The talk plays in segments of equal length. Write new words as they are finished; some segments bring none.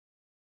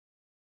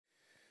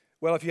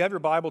Well, if you have your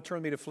Bible,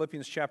 turn me to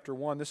Philippians chapter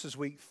 1. This is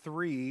week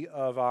 3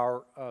 of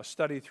our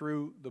study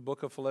through the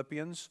book of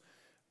Philippians.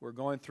 We're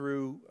going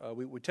through,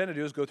 we tend to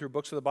do is go through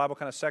books of the Bible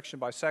kind of section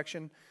by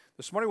section.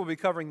 This morning we'll be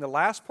covering the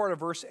last part of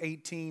verse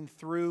 18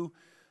 through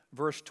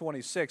verse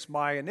 26.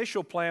 My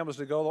initial plan was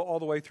to go all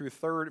the way through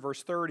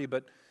verse 30,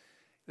 but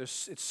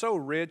it's so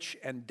rich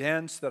and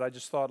dense that I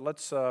just thought,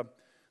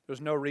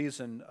 there's no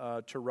reason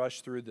to rush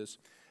through this.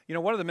 You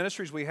know, one of the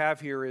ministries we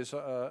have here is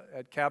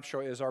at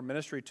Capshaw is our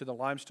ministry to the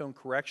Limestone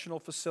Correctional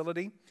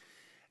Facility.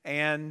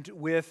 And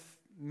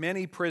with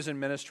many prison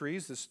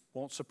ministries, this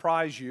won't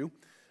surprise you,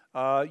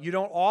 you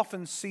don't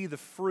often see the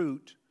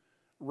fruit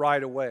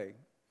right away.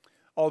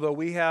 Although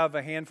we have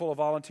a handful of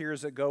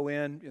volunteers that go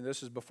in, and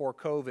this is before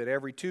COVID,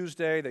 every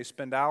Tuesday they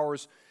spend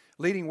hours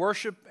leading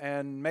worship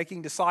and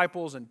making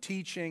disciples and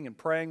teaching and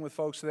praying with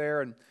folks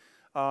there. And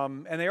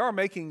they are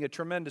making a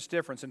tremendous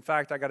difference. In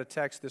fact, I got a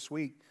text this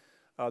week.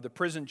 The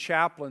prison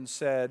chaplain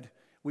said,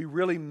 "We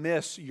really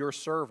miss your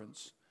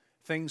servants.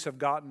 Things have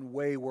gotten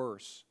way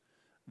worse."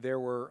 They're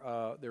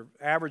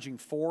averaging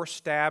 4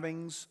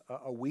 stabbings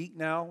a week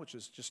now, which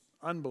is just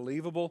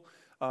unbelievable.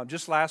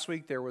 Just last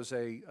week, there was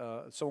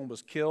someone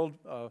was killed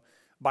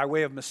by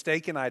way of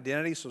mistaken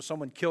identity. So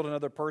someone killed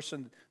another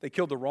person. They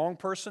killed the wrong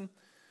person.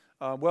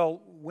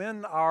 Well,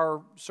 when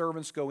our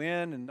servants go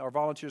in and our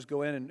volunteers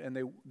go in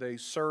and they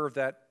serve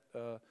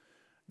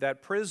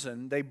that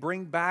prison, they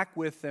bring back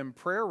with them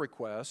prayer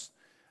requests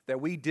that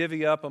we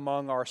divvy up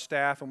among our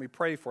staff and we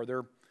pray for.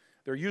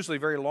 They're usually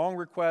very long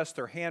requests.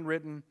 They're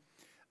handwritten.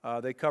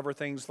 They cover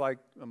things like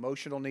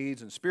emotional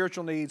needs and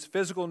spiritual needs,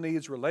 physical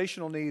needs,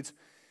 relational needs.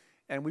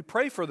 And we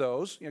pray for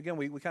those. Again,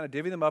 we kind of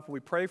divvy them up and we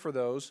pray for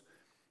those.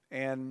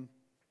 And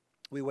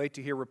we wait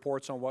to hear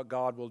reports on what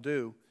God will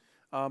do.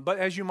 But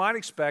as you might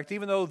expect,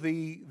 even though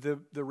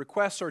the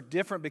requests are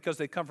different because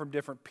they come from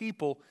different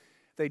people,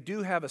 they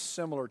do have a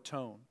similar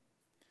tone.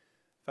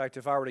 In fact,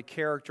 if I were to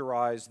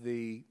characterize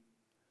the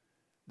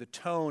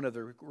tone of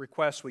the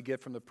requests we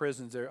get from the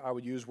prisons, I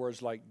would use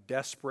words like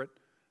desperate.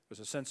 There's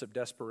a sense of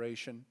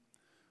desperation.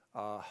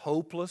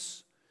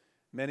 Hopeless.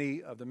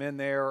 Many of the men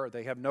there,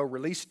 they have no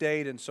release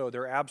date, and so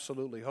they're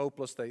absolutely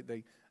hopeless.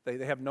 They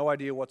have no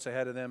idea what's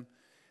ahead of them.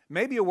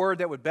 Maybe a word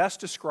that would best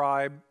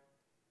describe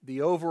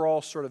the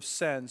overall sort of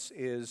sense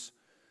is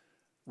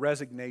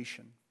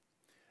resignation.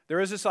 There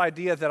is this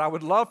idea that I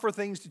would love for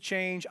things to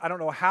change. I don't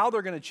know how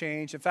they're going to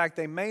change. In fact,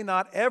 they may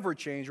not ever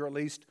change, or at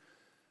least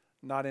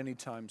not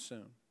anytime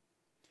soon.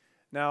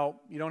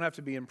 Now, you don't have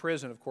to be in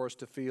prison, of course,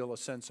 to feel a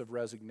sense of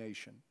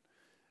resignation.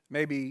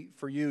 Maybe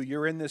for you,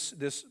 you're in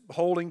this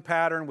holding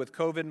pattern with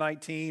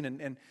COVID-19,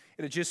 and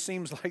it just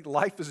seems like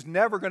life is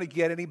never going to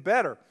get any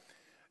better.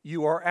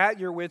 You are at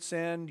your wit's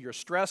end, you're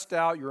stressed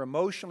out, you're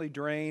emotionally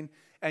drained,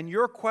 and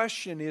your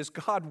question is,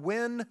 God,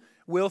 when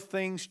will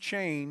things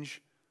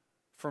change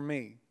for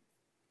me?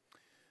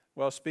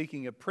 Well,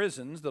 speaking of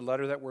prisons, the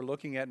letter that we're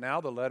looking at now,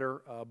 the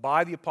letter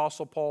by the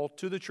Apostle Paul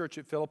to the church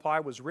at Philippi,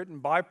 was written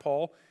by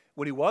Paul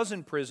when he was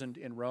imprisoned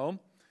in Rome.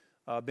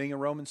 Being a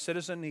Roman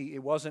citizen,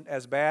 it wasn't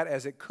as bad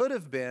as it could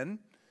have been,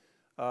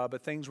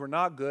 but things were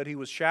not good. He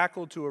was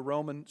shackled to a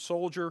Roman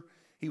soldier.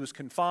 He was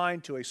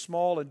confined to a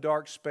small and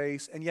dark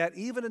space, and yet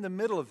even in the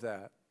middle of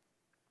that,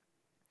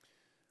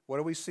 what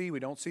do we see?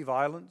 We don't see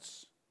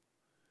violence.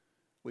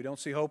 We don't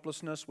see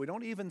hopelessness. We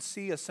don't even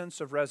see a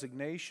sense of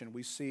resignation.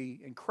 We see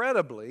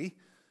incredibly,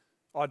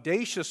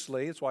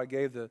 audaciously, that's why I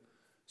gave the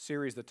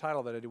series the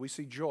title that I did, we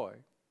see joy.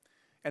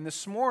 And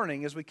this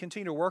morning, as we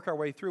continue to work our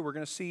way through, we're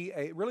going to see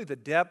really the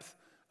depth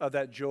of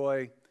that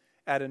joy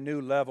at a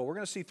new level. We're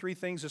going to see 3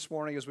 things this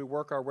morning as we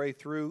work our way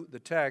through the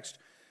text.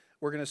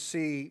 We're going to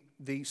see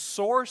the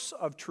source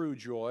of true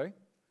joy,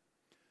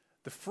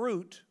 the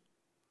fruit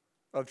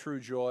of true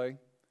joy,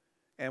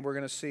 and we're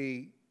going to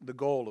see the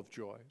goal of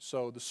joy.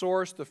 So the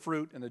source, the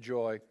fruit, and the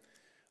joy.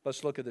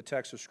 Let's look at the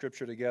text of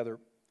Scripture together,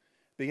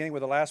 beginning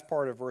with the last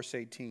part of verse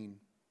 18.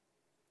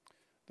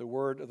 The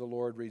word of the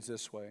Lord reads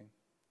this way.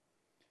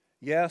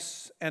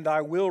 Yes, and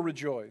I will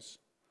rejoice,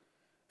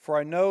 for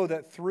I know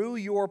that through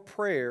your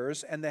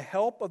prayers and the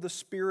help of the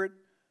Spirit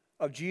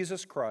of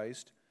Jesus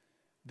Christ,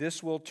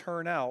 this will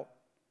turn out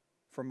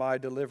for my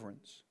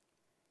deliverance.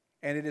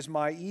 And it is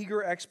my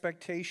eager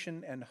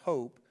expectation and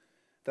hope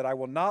that I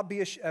will not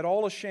be at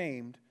all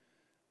ashamed,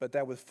 but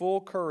that with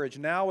full courage,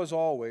 now as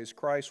always,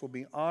 Christ will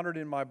be honored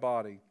in my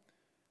body,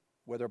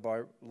 whether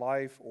by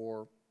life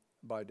or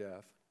by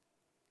death.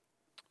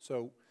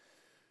 So,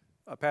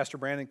 Pastor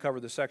Brandon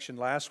covered the section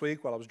last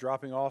week while I was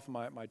dropping off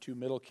my 2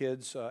 middle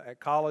kids at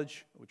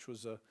college, which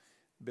was a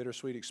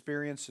bittersweet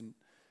experience.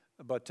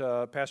 But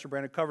Pastor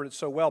Brandon covered it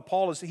so well.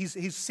 Paul he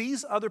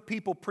sees other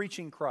people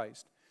preaching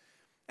Christ,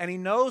 and he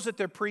knows that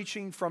they're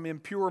preaching from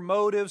impure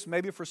motives,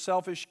 maybe for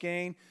selfish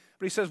gain.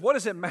 But he says, what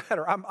does it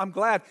matter? I'm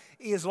glad.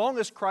 As long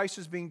as Christ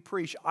is being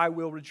preached, I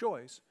will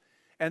rejoice.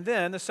 And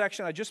then the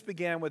section I just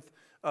began with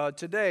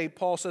today,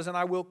 Paul says, and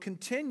I will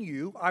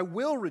continue, I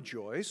will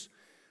rejoice.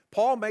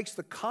 Paul makes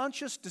the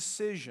conscious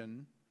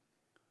decision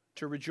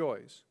to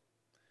rejoice.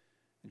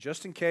 And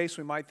just in case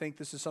we might think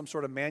this is some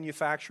sort of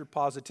manufactured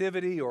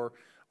positivity or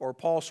or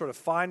Paul sort of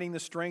finding the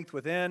strength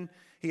within.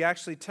 He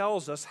actually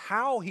tells us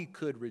how he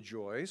could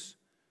rejoice.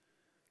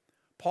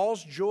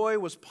 Paul's joy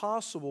was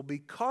possible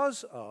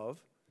because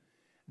of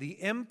the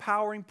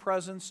empowering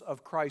presence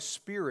of Christ's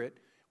Spirit,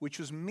 which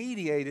was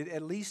mediated,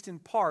 at least in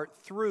part,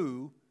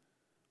 through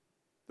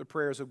the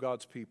prayers of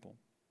God's people.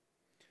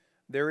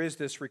 There is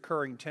this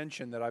recurring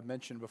tension that I've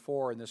mentioned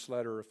before in this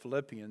letter of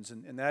Philippians,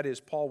 and that is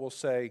Paul will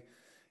say,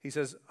 he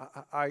says,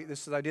 this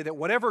is the idea that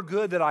whatever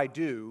good that I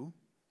do,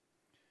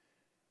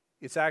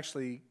 it's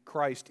actually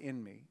Christ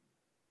in me.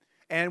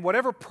 And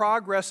whatever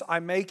progress I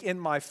make in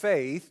my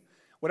faith,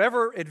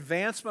 whatever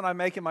advancement I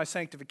make in my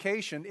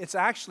sanctification, it's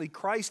actually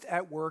Christ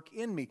at work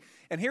in me.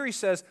 And here he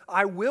says,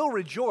 I will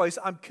rejoice.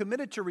 I'm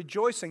committed to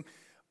rejoicing,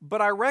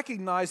 but I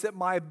recognize that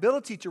my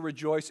ability to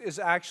rejoice is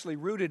actually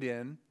rooted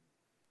in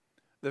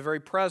the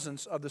very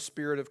presence of the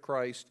Spirit of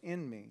Christ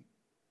in me.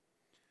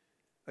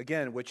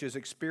 Again, which is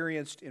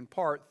experienced in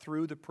part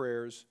through the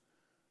prayers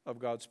of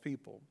God's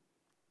people.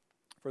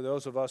 For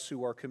those of us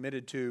who are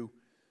committed to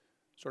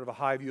sort of a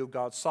high view of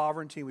God's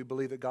sovereignty, we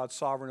believe that God's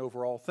sovereign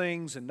over all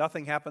things and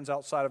nothing happens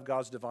outside of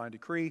God's divine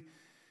decree.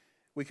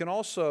 We can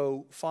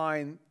also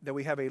find that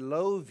we have a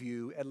low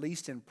view, at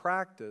least in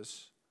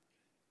practice,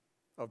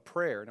 of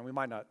prayer. Now,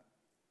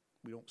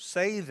 we don't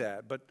say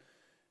that, but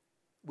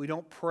we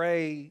don't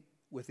pray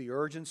with the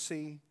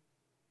urgency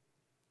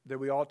that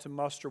we ought to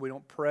muster. We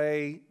don't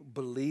pray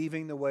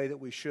believing the way that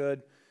we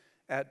should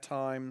at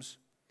times.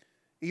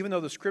 Even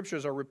though the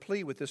Scriptures are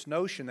replete with this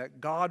notion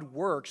that God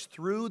works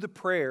through the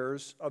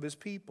prayers of His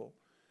people.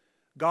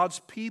 God's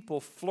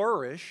people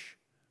flourish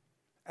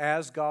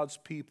as God's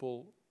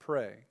people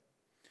pray.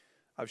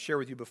 I've shared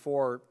with you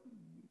before,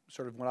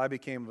 sort of when I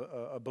became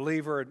a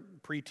believer in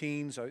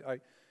preteens,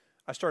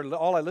 I started,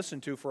 all I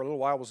listened to for a little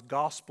while was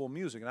gospel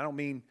music. And I don't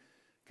mean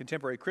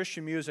contemporary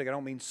Christian music, I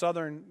don't mean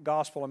Southern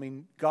gospel, I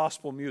mean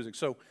gospel music.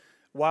 So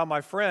while my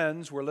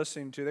friends were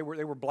listening to, they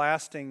were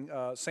blasting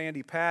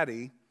Sandi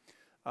Patty.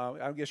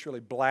 I guess you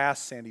really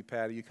blast Sandi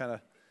Patty. You kind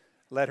of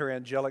let her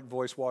angelic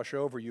voice wash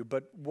over you.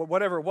 But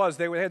whatever it was,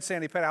 they had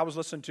Sandi Patty. I was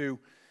listening to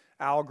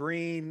Al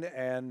Green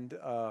and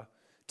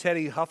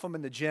Teddy Huffam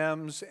and the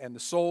Gems and the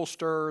Soul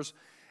Stirrers.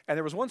 And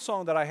there was one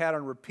song that I had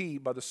on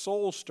repeat by the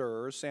Soul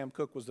Stirrers. Sam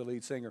Cooke was the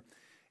lead singer.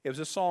 It was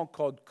a song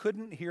called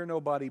Couldn't Hear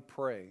Nobody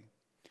Pray.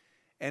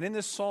 And in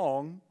this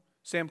song,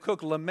 Sam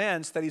Cooke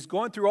laments that he's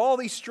going through all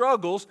these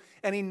struggles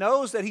and he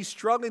knows that he's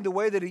struggling the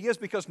way that he is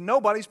because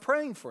nobody's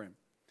praying for him.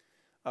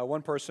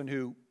 One person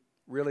who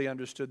really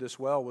understood this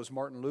well was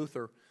Martin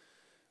Luther,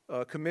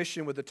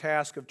 commissioned with the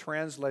task of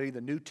translating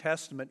the New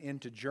Testament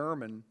into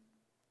German.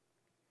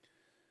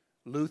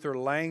 Luther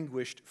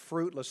languished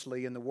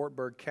fruitlessly in the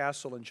Wartburg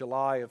Castle in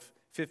July of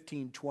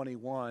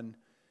 1521,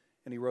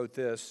 and he wrote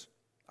this,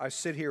 I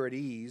sit here at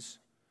ease,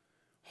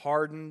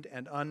 hardened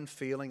and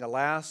unfeeling,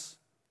 alas,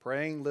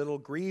 praying little,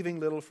 grieving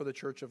little for the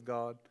church of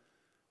God,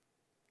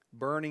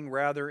 burning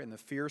rather in the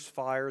fierce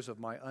fires of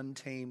my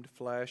untamed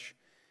flesh.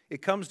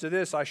 It comes to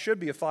this, I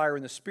should be a fire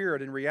in the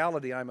spirit. In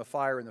reality, I'm a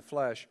fire in the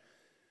flesh,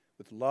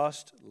 with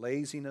lust,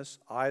 laziness,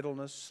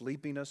 idleness,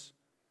 sleepiness.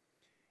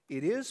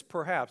 It is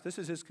perhaps, this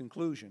is his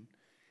conclusion,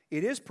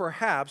 it is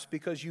perhaps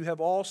because you have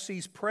all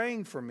ceased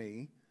praying for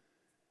me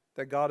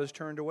that God has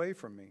turned away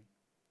from me.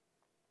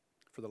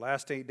 For the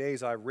last 8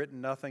 days I've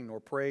written nothing, nor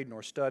prayed,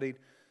 nor studied,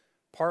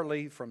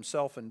 partly from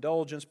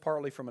self-indulgence,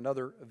 partly from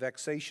another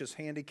vexatious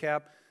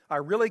handicap. I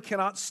really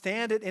cannot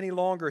stand it any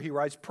longer, he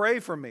writes. Pray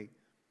for me.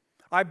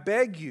 I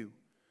beg you,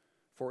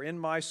 for in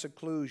my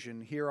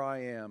seclusion here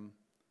I am,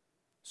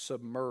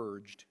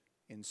 submerged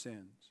in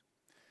sins.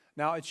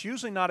 Now, it's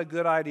usually not a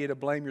good idea to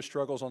blame your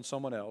struggles on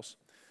someone else.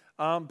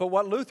 But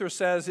what Luther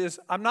says is,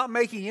 I'm not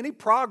making any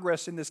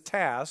progress in this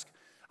task.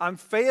 I'm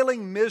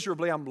failing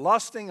miserably. I'm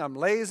lusting. I'm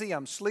lazy.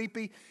 I'm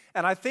sleepy.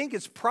 And I think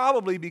it's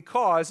probably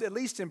because, at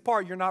least in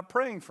part, you're not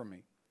praying for me.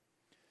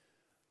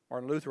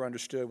 Martin Luther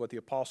understood what the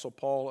Apostle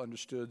Paul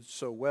understood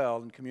so well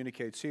and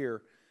communicates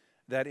here,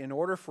 that in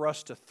order for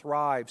us to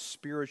thrive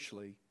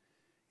spiritually,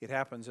 it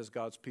happens as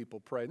God's people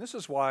pray. And this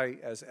is why,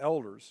 as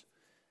elders,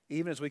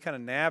 even as we kind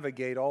of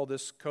navigate all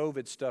this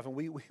COVID stuff, and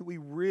we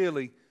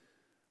really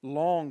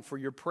long for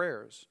your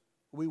prayers.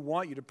 We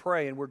want you to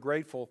pray, and we're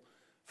grateful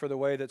for the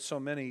way that so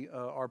many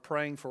are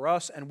praying for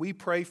us, and we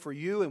pray for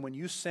you. And when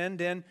you send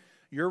in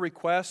your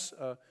requests,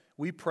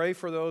 we pray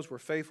for those. We're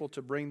faithful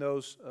to bring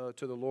those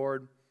to the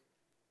Lord.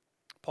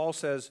 Paul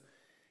says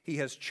he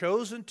has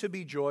chosen to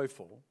be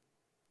joyful,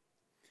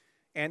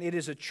 and it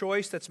is a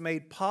choice that's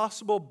made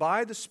possible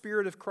by the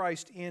Spirit of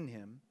Christ in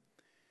him,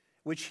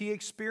 which he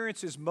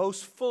experiences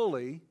most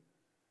fully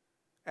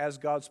as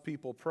God's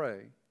people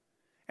pray.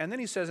 And then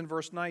he says in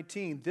verse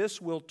 19,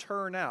 this will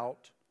turn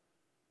out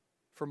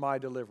for my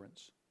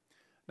deliverance.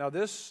 Now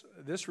this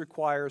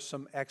requires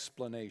some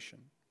explanation.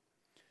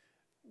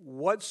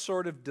 What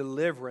sort of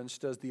deliverance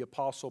does the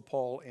Apostle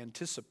Paul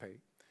anticipate?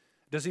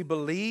 Does he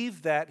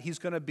believe that he's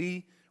going to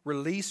be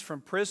released from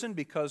prison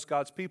because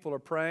God's people are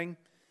praying?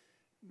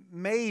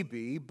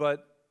 Maybe,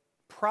 but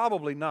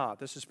probably not.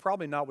 This is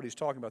probably not what he's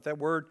talking about. That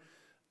word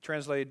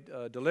translated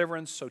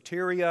deliverance.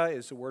 Soteria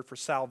is the word for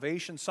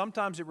salvation.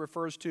 Sometimes it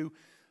refers to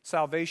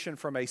salvation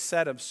from a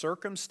set of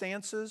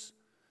circumstances,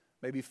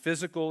 maybe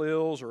physical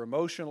ills or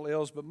emotional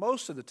ills, but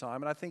most of the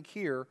time, and I think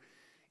here,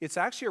 it's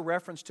actually a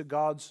reference to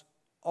God's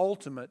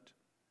ultimate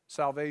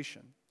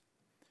salvation.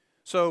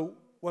 So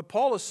what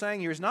Paul is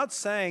saying here is not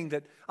saying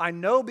that I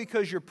know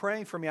because you're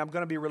praying for me I'm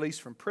going to be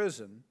released from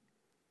prison.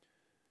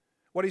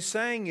 What he's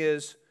saying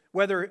is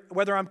whether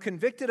I'm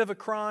convicted of a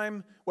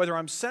crime, whether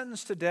I'm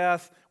sentenced to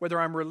death, whether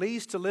I'm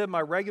released to live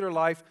my regular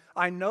life,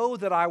 I know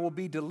that I will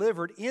be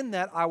delivered. In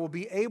that I will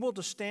be able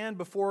to stand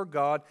before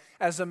God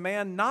as a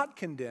man not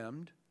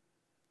condemned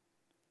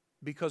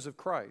because of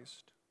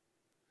Christ.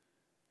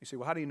 You say,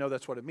 well, how do you know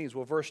that's what it means?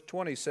 Well, verse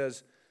 20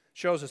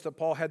 shows us that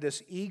Paul had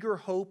this eager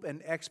hope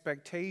and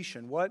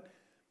expectation. What?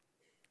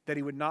 That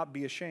he would not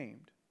be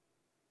ashamed.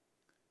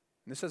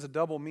 And this has a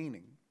double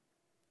meaning.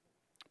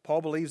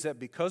 Paul believes that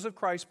because of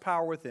Christ's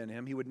power within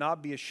him, he would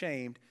not be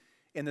ashamed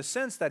in the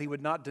sense that he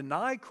would not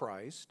deny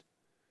Christ.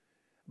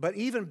 But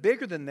even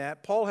bigger than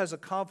that, Paul has a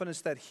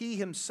confidence that he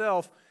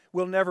himself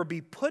will never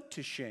be put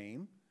to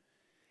shame.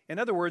 In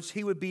other words,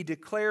 he would be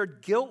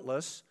declared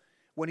guiltless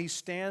when he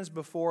stands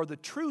before the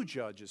true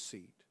judge's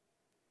seat.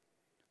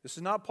 This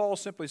is not Paul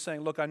simply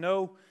saying, look, I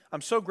know,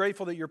 I'm so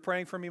grateful that you're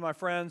praying for me, my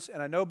friends,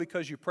 and I know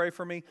because you pray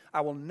for me,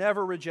 I will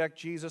never reject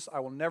Jesus,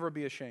 I will never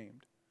be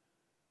ashamed.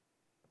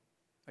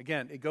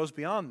 Again, it goes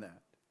beyond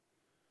that.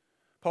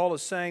 Paul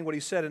is saying what he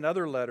said in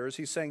other letters.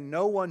 He's saying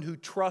no one who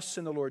trusts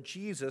in the Lord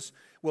Jesus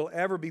will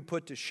ever be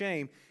put to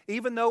shame,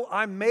 even though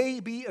I may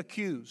be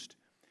accused.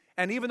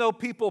 And even though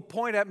people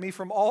point at me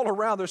from all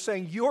around, they're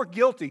saying, you're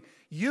guilty.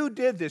 You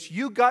did this.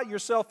 You got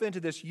yourself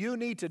into this. You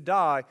need to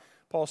die.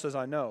 Paul says,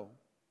 I know.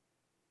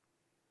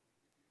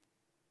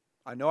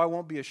 I know I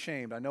won't be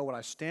ashamed. I know when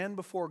I stand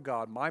before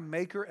God, my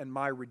Maker and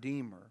my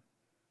Redeemer,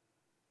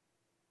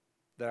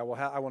 that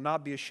I will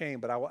not be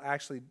ashamed, but I will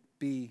actually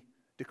be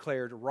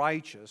declared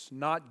righteous,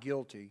 not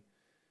guilty,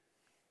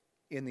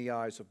 in the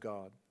eyes of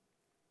God.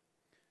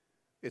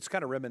 It's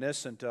kind of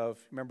reminiscent of,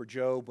 remember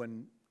Job,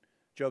 when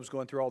Job's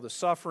going through all the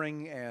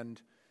suffering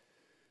and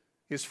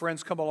his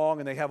friends come along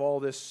and they have all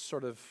this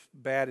sort of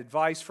bad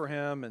advice for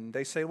him, and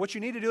they say, what you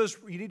need to do is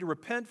you need to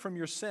repent from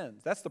your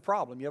sins. That's the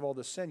problem. You have all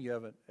this sin you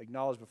haven't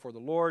acknowledged before the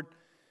Lord.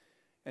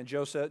 And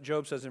Job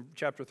says in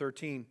chapter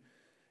 13,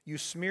 you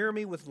smear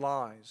me with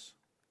lies.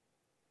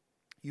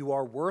 You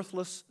are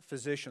worthless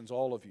physicians,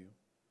 all of you.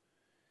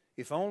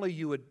 If only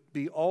you would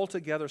be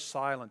altogether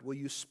silent. Will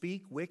you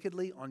speak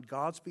wickedly on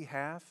God's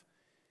behalf?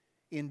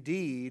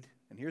 Indeed,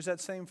 and here's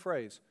that same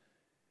phrase,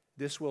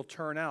 this will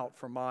turn out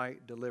for my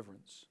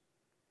deliverance.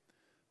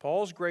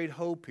 Paul's great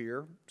hope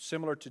here,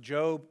 similar to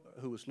Job,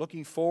 who was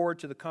looking forward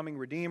to the coming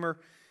Redeemer,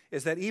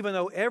 is that even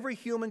though every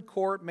human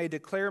court may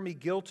declare me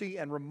guilty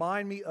and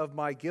remind me of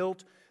my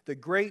guilt, the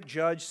great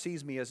judge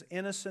sees me as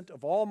innocent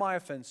of all my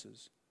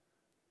offenses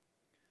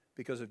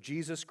because of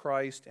Jesus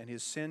Christ and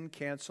his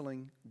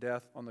sin-canceling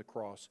death on the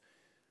cross.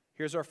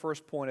 Here's our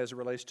first point as it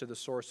relates to the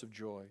source of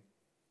joy.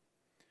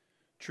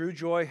 True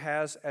joy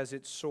has as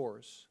its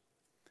source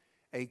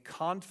a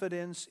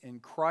confidence in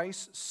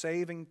Christ's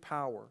saving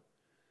power,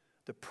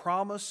 the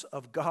promise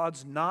of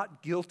God's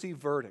not guilty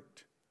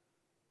verdict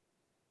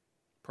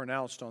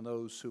pronounced on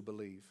those who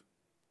believe.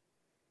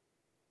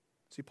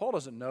 See, Paul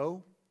doesn't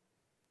know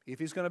if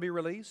he's going to be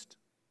released.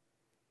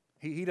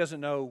 He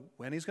doesn't know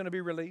when he's going to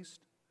be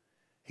released.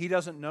 He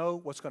doesn't know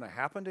what's going to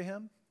happen to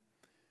him.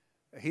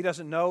 He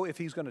doesn't know if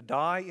he's going to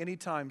die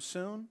anytime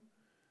soon.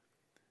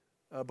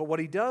 But what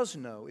he does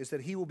know is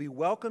that he will be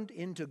welcomed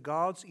into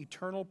God's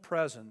eternal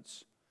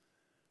presence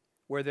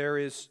where there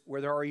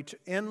are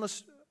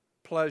endless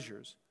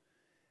pleasures.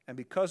 And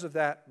because of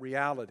that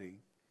reality,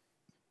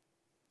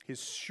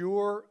 his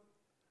sure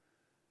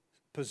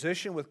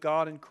position with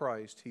God in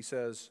Christ, he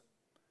says,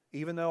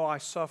 even though I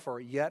suffer,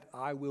 yet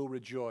I will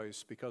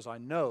rejoice because I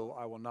know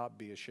I will not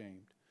be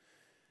ashamed.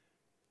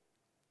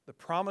 The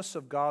promise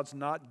of God's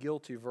not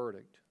guilty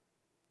verdict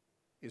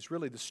is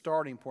really the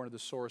starting point of the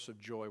source of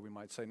joy, we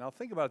might say. Now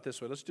think about it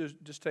this way. Let's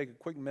just take a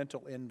quick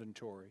mental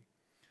inventory.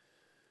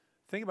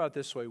 Think about it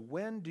this way.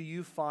 When do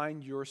you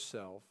find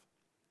yourself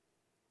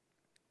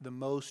the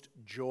most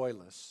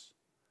joyless?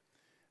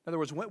 In other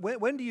words,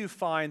 when do you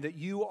find that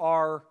you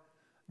are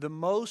the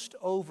most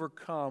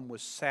overcome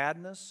with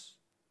sadness,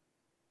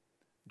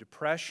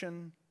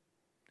 depression,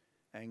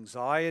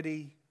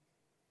 anxiety,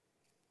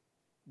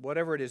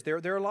 whatever it is? There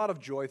are a lot of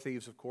joy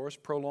thieves, of course.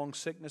 Prolonged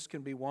sickness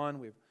can be one.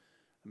 We have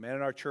a man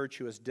in our church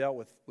who has dealt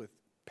with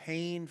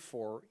pain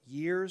for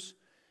years.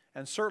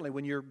 And certainly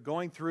when you're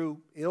going through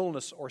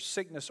illness or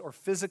sickness or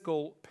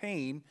physical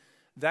pain,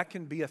 that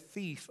can be a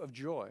thief of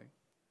joy.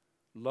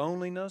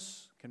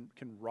 Loneliness can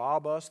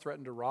rob us,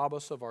 threaten to rob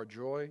us of our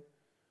joy.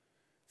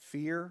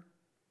 Fear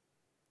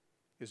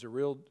is a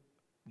real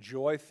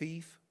joy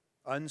thief.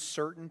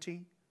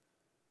 Uncertainty,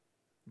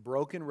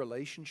 broken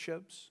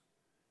relationships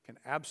can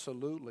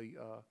absolutely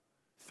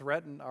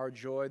threaten our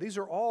joy. These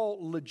are all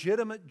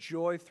legitimate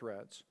joy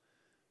threats.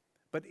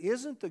 But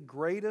isn't the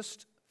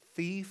greatest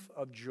thief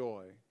of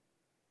joy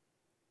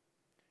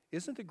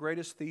Isn't the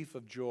greatest thief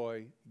of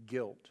joy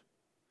guilt?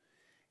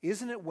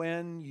 Isn't it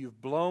when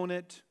you've blown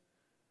it,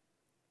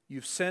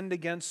 you've sinned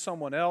against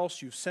someone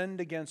else, you've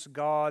sinned against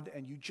God,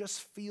 and you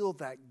just feel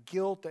that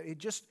guilt, that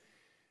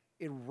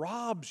it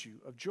robs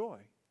you of joy?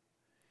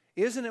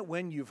 Isn't it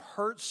when you've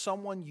hurt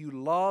someone you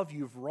love,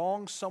 you've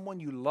wronged someone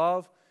you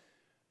love,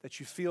 that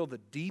you feel the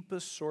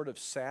deepest sort of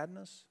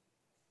sadness?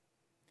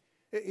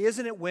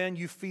 Isn't it when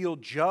you feel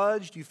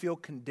judged, you feel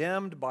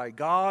condemned by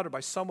God or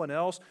by someone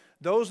else?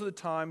 Those are the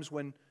times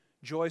when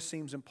joy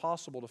seems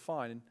impossible to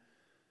find.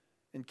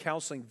 In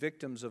counseling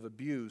victims of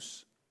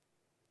abuse,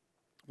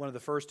 one of the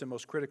first and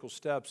most critical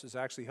steps is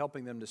actually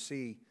helping them to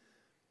see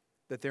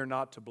that they're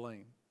not to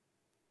blame.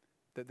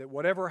 That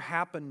whatever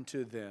happened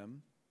to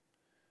them,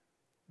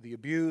 the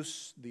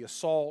abuse, the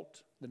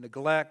assault, the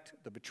neglect,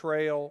 the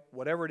betrayal,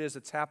 whatever it is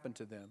that's happened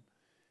to them,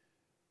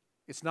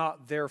 it's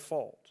not their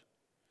fault.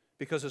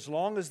 Because as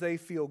long as they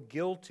feel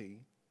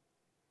guilty,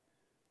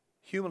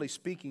 humanly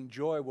speaking,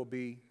 joy will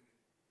be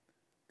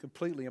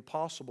completely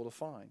impossible to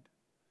find.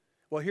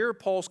 Well, here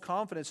Paul's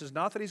confidence is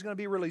not that he's going to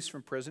be released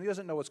from prison. He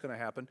doesn't know what's going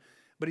to happen.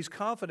 But he's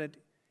confident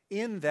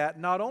in that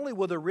not only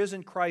will the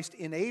risen Christ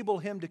enable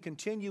him to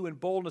continue in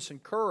boldness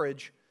and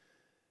courage,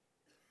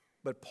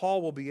 but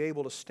Paul will be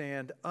able to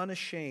stand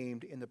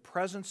unashamed in the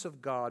presence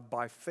of God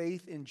by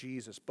faith in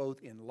Jesus,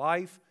 both in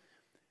life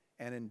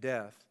and in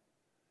death,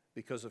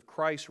 because of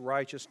Christ's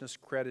righteousness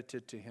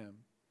credited to him.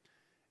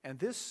 And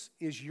this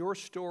is your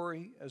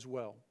story as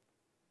well.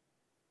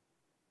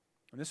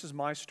 And this is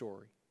my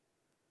story.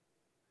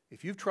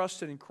 If you've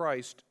trusted in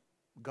Christ,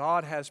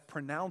 God has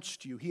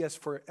pronounced you, He has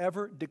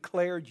forever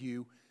declared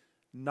you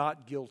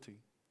not guilty.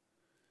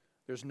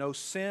 There's no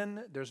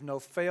sin, there's no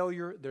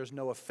failure, there's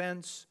no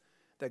offense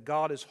that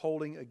God is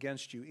holding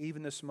against you,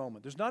 even this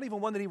moment. There's not even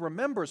one that He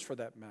remembers, for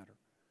that matter.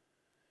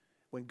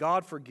 When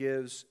God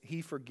forgives,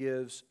 He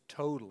forgives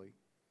totally,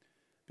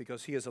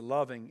 because He is a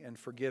loving and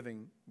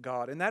forgiving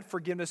God. And that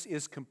forgiveness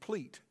is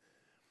complete.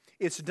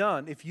 It's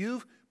done. If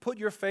you've put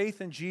your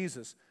faith in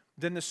Jesus,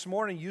 then this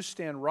morning you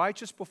stand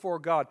righteous before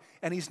God,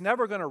 and He's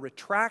never going to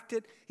retract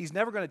it. He's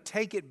never going to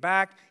take it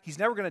back. He's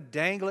never going to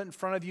dangle it in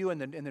front of you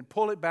and then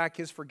pull it back,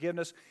 His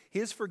forgiveness.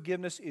 His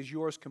forgiveness is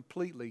yours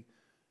completely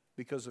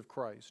because of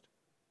Christ.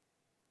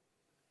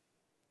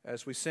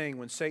 As we sing,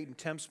 when Satan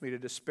tempts me to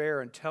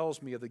despair and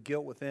tells me of the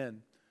guilt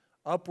within,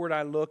 upward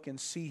I look and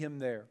see Him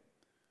there,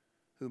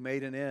 who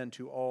made an end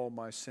to all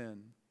my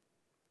sin.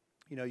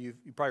 You know, you've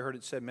probably heard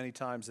it said many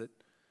times that,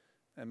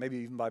 and maybe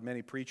even by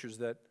many preachers,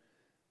 that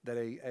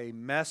a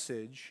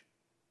message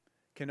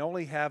can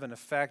only have an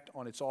effect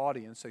on its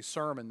audience, a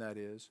sermon that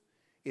is,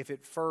 if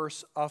it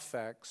first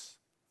affects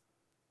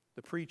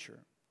the preacher.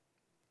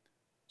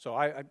 So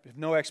I have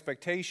no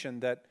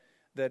expectation that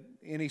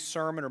any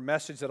sermon or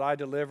message that I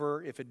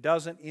deliver, if it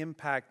doesn't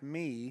impact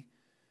me,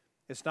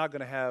 it's not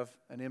going to have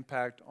an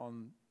impact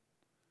on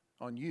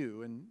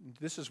you. And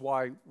this is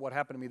why what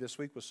happened to me this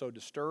week was so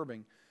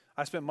disturbing.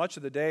 I spent much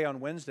of the day on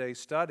Wednesday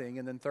studying,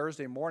 and then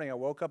Thursday morning I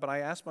woke up and I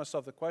asked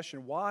myself the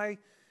question, why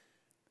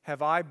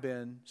have I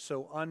been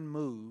so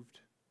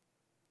unmoved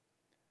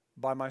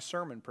by my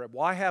sermon prep?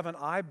 Why haven't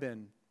I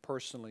been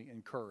personally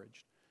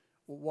encouraged?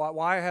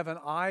 Why haven't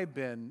I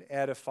been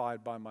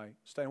edified by my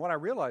study? And what I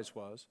realized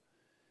was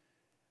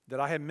that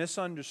I had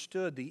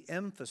misunderstood the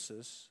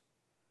emphasis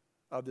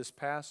of this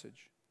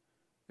passage.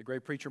 The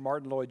great preacher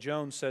Martin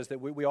Lloyd-Jones says that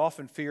we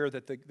often fear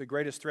that the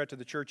greatest threat to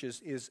the church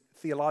is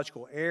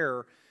theological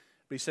error.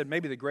 But he said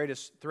maybe the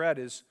greatest threat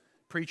is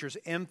preachers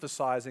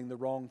emphasizing the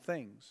wrong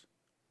things.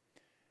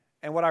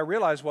 And what I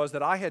realized was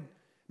that I had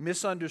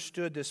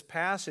misunderstood this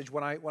passage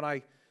when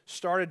I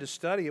started to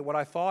study it. What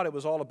I thought it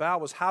was all about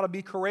was how to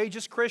be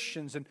courageous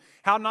Christians and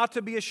how not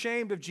to be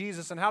ashamed of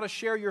Jesus and how to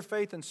share your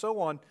faith and so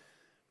on.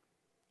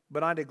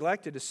 But I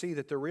neglected to see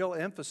that the real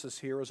emphasis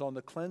here is on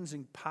the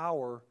cleansing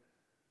power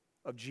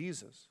of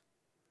Jesus.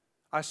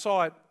 I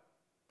saw it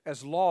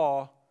as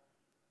law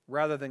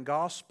rather than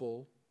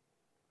gospel.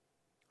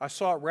 I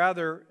saw it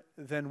rather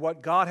than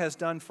what God has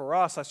done for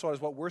us. I saw it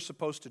as what we're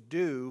supposed to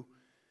do.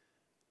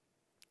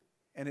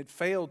 And it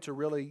failed to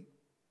really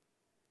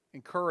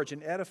encourage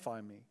and edify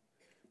me.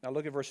 Now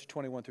look at verses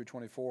 21 through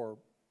 24.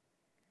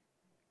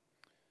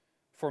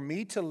 For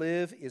me to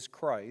live is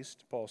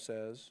Christ, Paul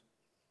says,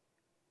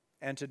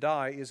 and to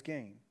die is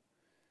gain.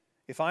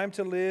 If I am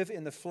to live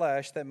in the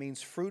flesh, that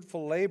means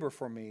fruitful labor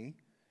for me,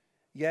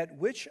 yet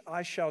which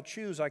I shall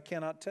choose I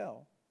cannot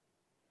tell.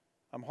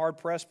 I'm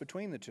hard-pressed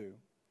between the two.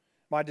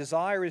 My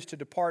desire is to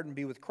depart and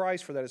be with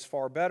Christ, for that is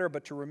far better,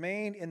 but to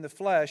remain in the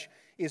flesh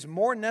is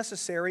more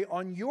necessary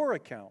on your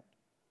account,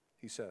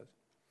 he says.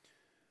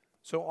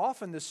 So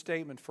often this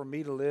statement, for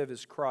me to live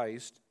is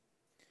Christ,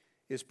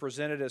 is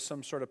presented as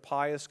some sort of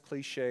pious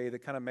cliche that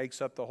kind of makes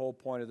up the whole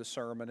point of the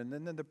sermon. And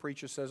then the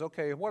preacher says,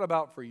 okay, what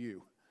about for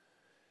you?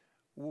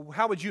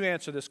 How would you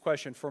answer this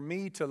question? For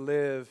me to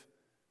live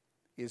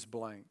is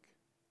blank.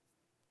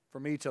 For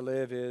me to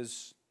live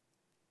is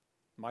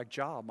my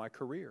job, my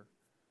career.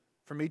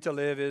 For me to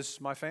live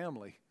is my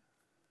family.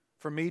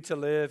 For me to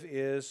live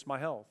is my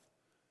health.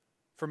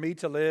 For me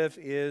to live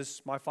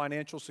is my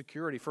financial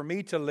security. For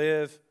me to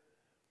live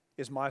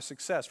is my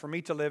success. For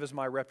me to live is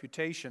my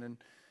reputation. And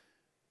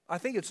I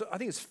think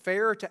it's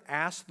fair to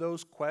ask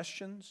those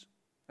questions.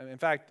 And in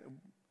fact,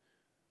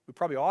 we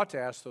probably ought to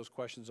ask those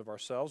questions of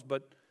ourselves,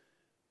 but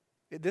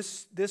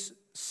this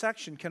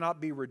section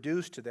cannot be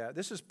reduced to that.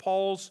 This is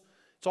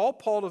it's all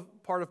part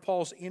of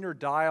Paul's inner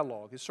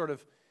dialogue, his sort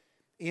of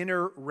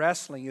inner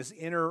wrestling, his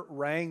inner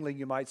wrangling,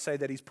 you might say,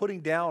 that he's putting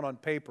down on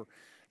paper.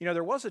 You know,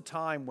 there was a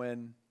time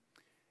when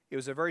it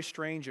was a very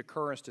strange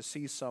occurrence to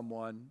see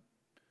someone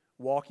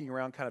walking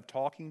around kind of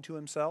talking to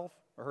himself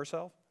or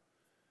herself.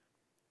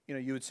 You know,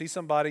 you would see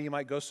somebody, you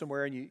might go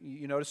somewhere and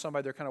you notice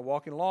somebody, they're kind of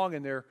walking along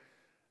and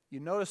you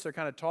notice they're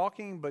kind of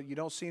talking, but you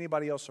don't see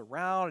anybody else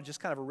around. It's just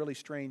kind of a really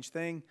strange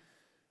thing.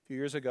 A few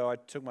years ago, I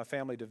took my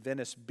family to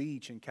Venice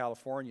Beach in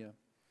California.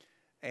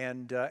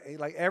 And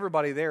like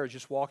everybody there is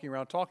just walking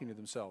around talking to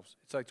themselves.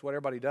 It's like it's what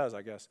everybody does,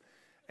 I guess.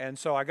 And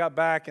so I got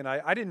back, and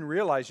I didn't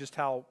realize just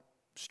how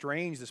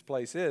strange this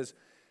place is.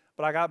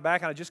 But I got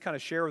back, and I just kind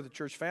of shared with the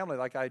church family,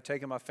 like I had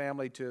taken my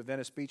family to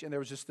Venice Beach, and there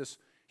was just this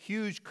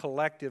huge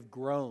collective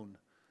groan.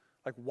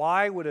 Like,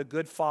 why would a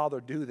good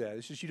father do that?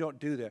 It's just you don't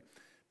do that.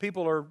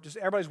 People are just,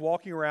 everybody's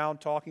walking around,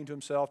 talking to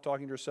himself,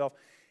 talking to herself.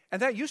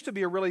 And that used to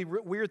be a really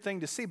weird thing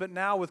to see, but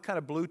now with kind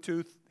of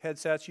Bluetooth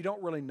headsets, you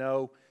don't really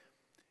know,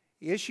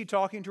 is she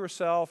talking to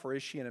herself, or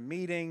is she in a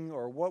meeting,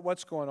 or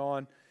what's going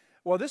on?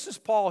 Well, this is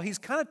Paul. He's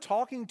kind of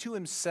talking to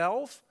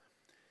himself,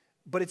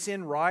 but it's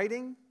in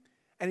writing.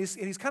 And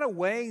he's kind of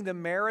weighing the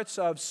merits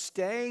of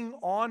staying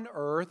on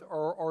earth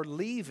or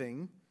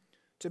leaving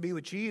to be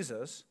with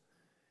Jesus.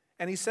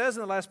 And he says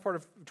in the last part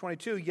of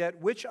 22,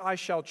 yet which I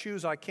shall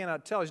choose I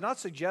cannot tell. He's not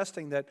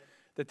suggesting that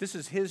this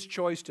is his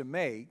choice to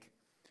make.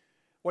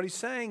 What he's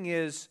saying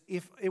is,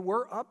 if it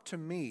were up to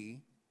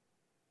me,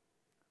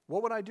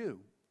 what would I do?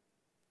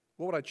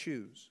 What would I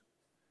choose?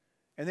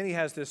 And then he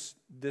has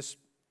this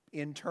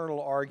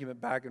internal argument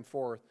back and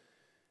forth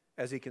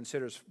as he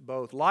considers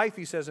both. Life,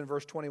 he says in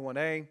verse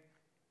 21a,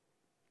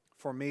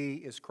 for me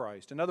is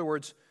Christ. In other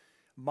words,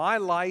 my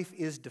life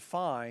is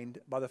defined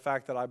by the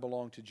fact that I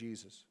belong to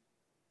Jesus.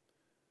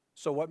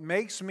 So what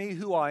makes me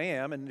who I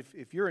am, and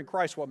if you're in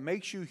Christ, what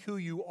makes you who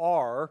you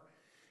are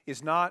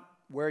is not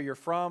where you're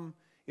from,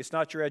 it's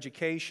not your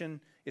education,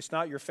 it's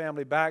not your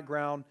family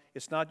background,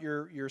 it's not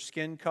your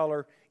skin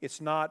color, it's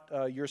not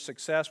your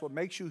success. What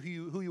makes you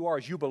who you are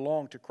is you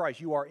belong to Christ.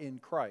 You are in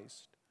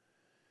Christ.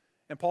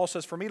 And Paul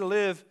says, for me to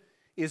live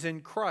is in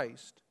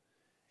Christ.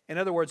 In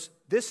other words,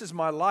 this is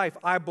my life.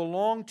 I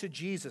belong to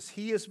Jesus.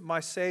 He is my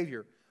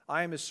Savior.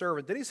 I am His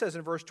servant. Then he says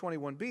in verse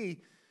 21b,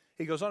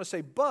 he goes on to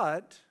say,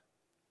 but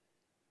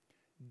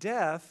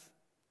death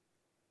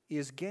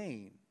is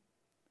gain.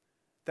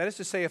 That is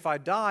to say, if I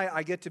die,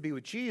 I get to be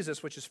with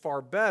Jesus, which is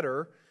far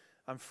better.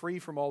 I'm free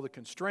from all the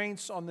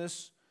constraints on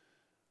this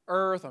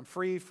earth. I'm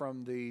free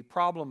from the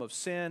problem of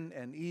sin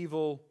and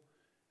evil.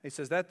 He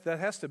says that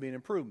has to be an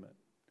improvement.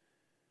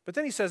 But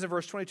then he says in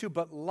verse 22,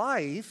 but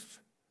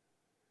life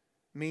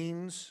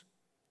means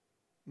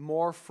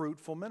more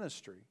fruitful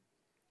ministry.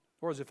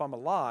 Whereas if I'm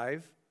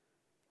alive,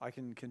 I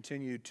can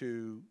continue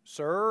to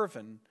serve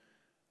and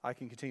I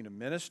can continue to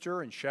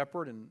minister and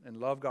shepherd and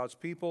love God's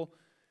people.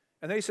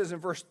 And then he says in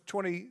verse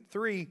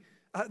 23,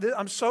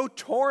 I'm so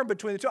torn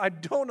between the two. I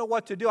don't know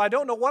what to do. I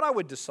don't know what I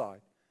would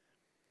decide.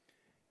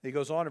 He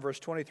goes on in verse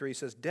 23, he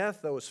says,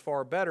 death, though, is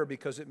far better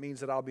because it means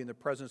that I'll be in the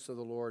presence of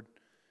the Lord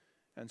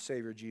and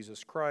Savior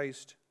Jesus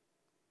Christ.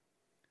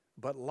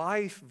 But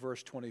life,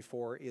 verse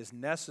 24, is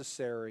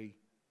necessary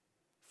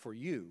for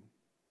you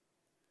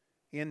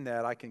in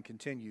that I can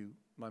continue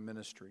my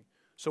ministry.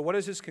 So what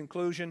is his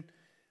conclusion?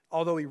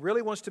 Although he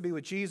really wants to be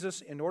with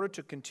Jesus, in order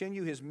to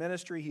continue his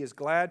ministry, he is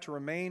glad to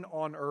remain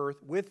on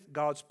earth with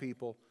God's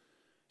people,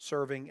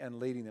 serving and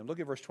leading them. Look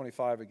at verse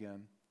 25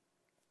 again.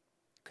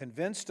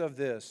 Convinced of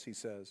this, he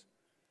says,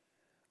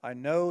 I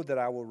know that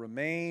I will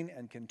remain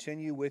and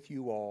continue with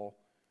you all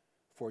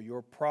for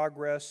your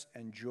progress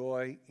and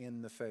joy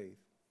in the faith.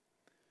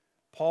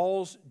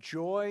 Paul's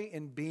joy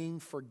in being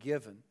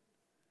forgiven,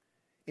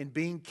 in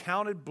being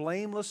counted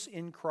blameless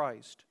in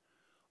Christ,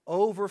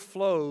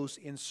 overflows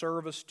in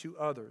service to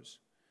others.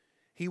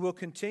 He will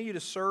continue to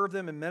serve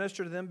them and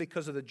minister to them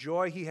because of the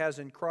joy he has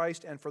in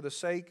Christ and for the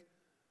sake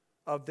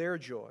of their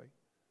joy.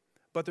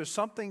 But there's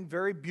something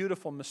very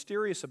beautiful,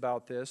 mysterious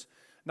about this.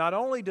 Not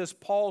only does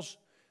Paul's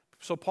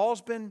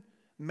been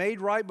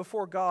made right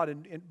before God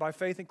and by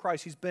faith in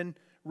Christ. He's been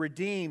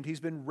redeemed. He's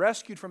been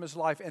rescued from his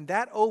life. And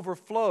that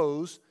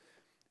overflows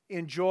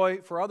in joy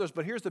for others.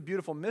 But here's the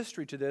beautiful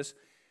mystery to this.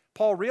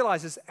 Paul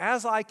realizes,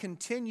 as I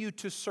continue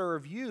to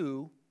serve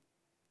you,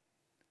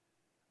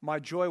 my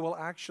joy will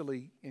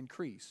actually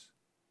increase.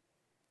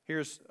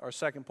 Here's our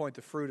second point,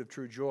 the fruit of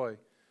true joy.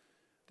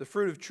 The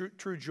fruit of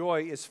true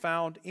joy is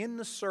found in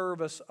the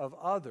service of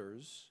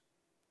others,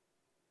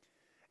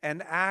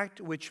 an act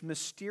which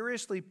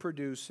mysteriously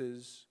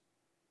produces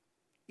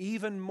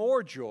even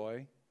more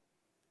joy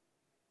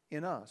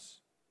in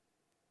us.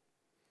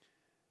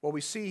 What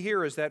we see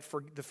here is that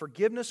for the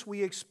forgiveness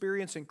we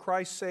experience in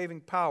Christ's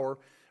saving power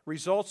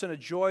results in a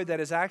joy that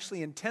is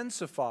actually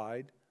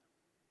intensified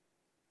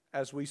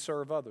as we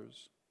serve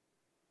others.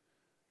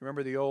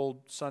 Remember the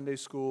old Sunday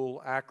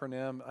school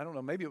acronym? I don't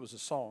know, maybe it was a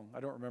song. I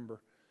don't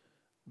remember.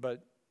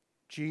 But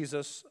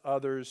Jesus,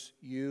 others,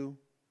 you.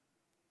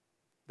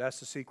 That's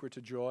the secret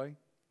to joy.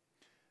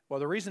 Well,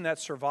 the reason that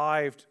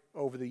survived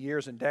over the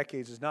years and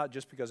decades is not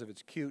just because of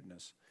its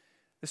cuteness.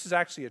 This is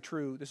actually a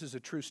true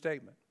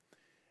statement.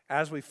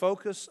 As we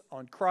focus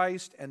on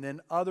Christ and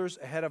then others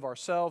ahead of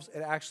ourselves,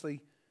 it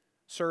actually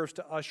serves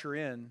to usher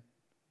in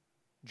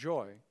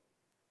joy.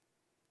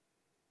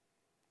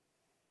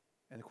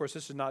 And of course,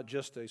 this is not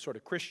just a sort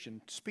of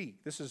Christian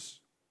speak. This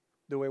is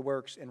the way it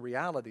works in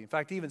reality. In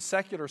fact, even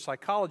secular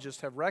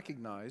psychologists have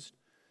recognized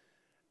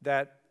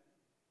that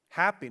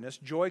happiness,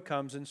 joy,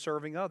 comes in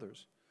serving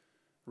others.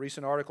 A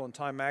recent article in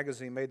Time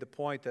magazine made the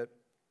point that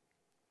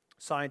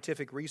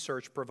scientific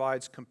research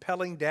provides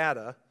compelling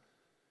data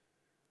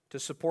to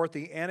support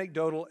the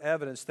anecdotal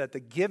evidence that the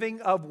giving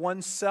of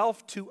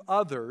oneself to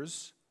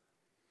others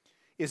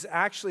is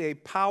actually a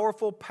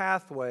powerful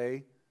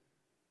pathway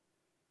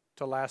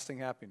to lasting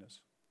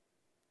happiness.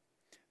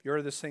 You heard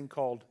of this thing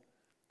called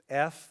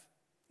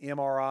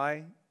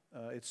fMRI?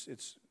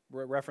 It's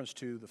reference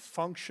to the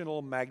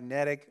functional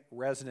magnetic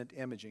resonant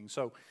imaging.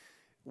 So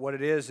what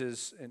it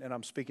is and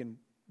I'm speaking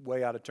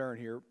way out of turn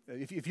here.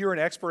 If you're an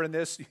expert in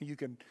this, you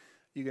can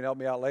help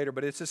me out later.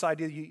 But it's this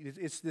idea.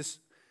 It's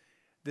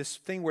this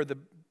thing where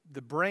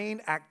the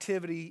brain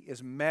activity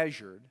is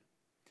measured,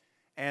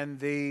 and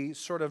the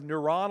sort of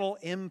neuronal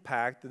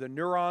impact, the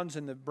neurons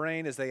in the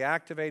brain as they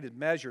activate, is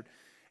measured.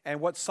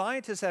 And what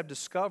scientists have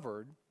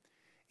discovered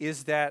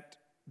is that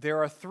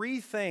there are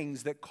three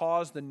things that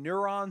cause the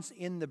neurons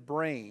in the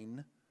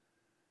brain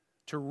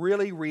to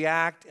really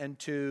react and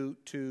to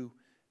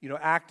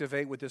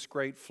activate with this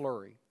great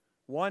flurry.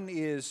 One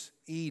is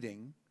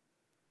eating.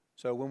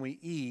 So when we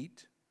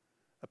eat,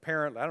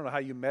 apparently, I don't know how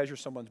you measure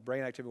someone's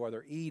brain activity while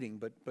they're eating,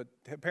 but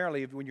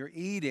apparently when you're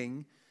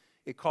eating,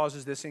 it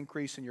causes this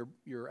increase in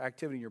your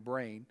activity in your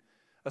brain.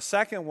 A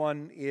second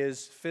one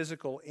is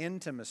physical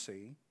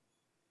intimacy.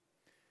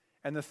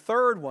 And the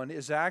third one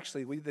is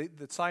actually,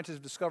 the scientists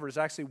have discovered, is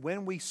actually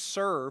when we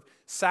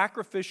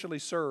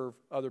sacrificially serve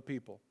other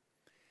people.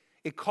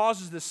 It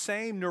causes the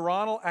same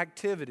neuronal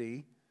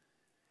activity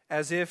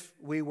as if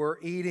we were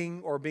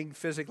eating or being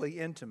physically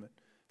intimate.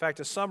 In fact,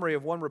 a summary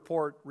of one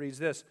report reads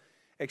this: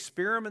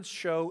 experiments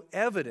show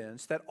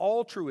evidence that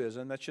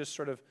altruism, that's just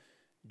sort of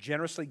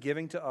generously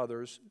giving to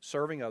others,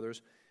 serving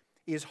others,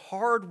 is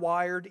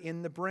hardwired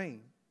in the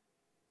brain.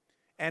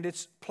 And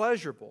it's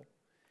pleasurable.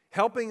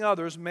 Helping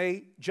others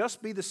may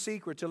just be the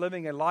secret to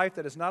living a life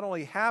that is not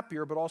only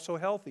happier, but also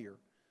healthier,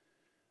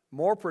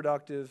 more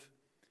productive,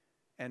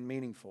 and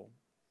meaningful.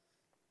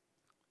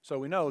 So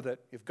we know that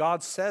if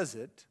God says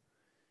it,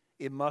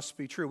 it must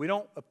be true. We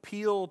don't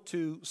appeal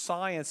to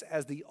science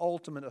as the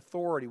ultimate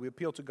authority. We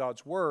appeal to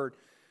God's Word.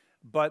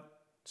 But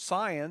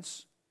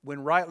science,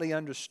 when rightly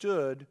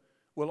understood,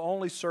 will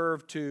only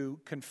serve to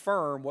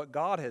confirm what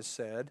God has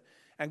said.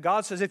 And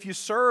God says, if you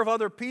serve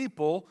other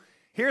people,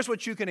 here's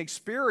what you can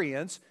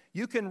experience.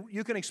 You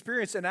can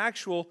experience an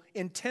actual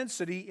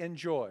intensity in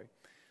joy.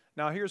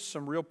 Now, here's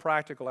some real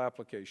practical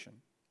application.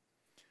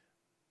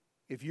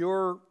 If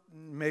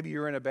maybe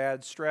you're in a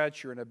bad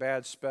stretch, you're in a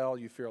bad spell,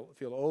 you feel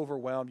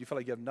overwhelmed, you feel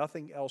like you have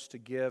nothing else to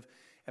give,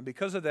 and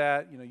because of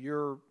that,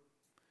 you're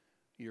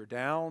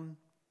down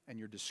and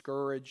you're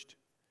discouraged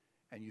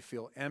and you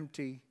feel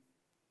empty.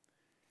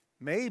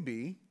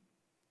 Maybe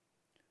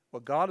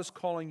what God is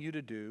calling you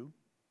to do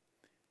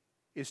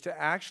is to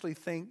actually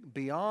think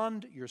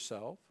beyond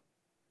yourself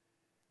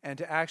and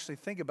to actually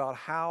think about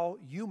how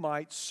you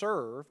might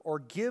serve or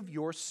give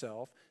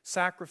yourself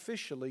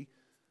sacrificially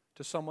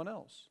to someone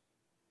else.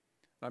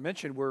 I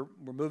mentioned we're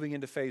moving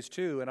into phase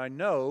 2, and I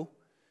know,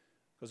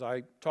 because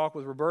I talk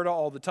with Roberta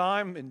all the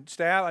time and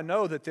staff, I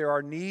know that there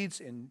are needs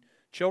in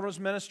children's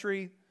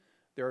ministry,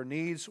 there are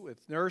needs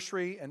with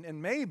nursery,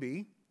 and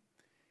maybe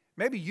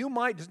you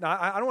might,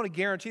 I don't want to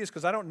guarantee this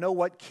because I don't know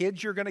what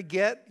kids you're going to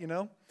get,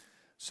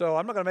 so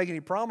I'm not going to make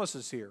any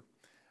promises here.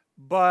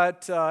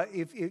 But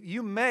if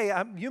you may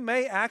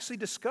actually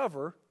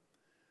discover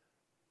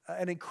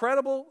an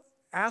incredible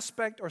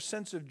aspect or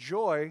sense of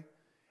joy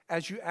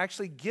as you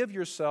actually give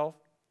yourself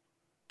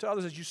to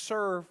others, as you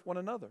serve one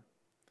another.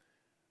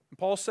 And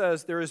Paul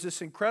says there is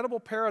this incredible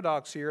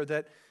paradox here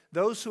that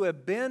those who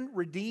have been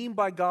redeemed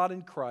by God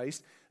in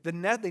Christ, they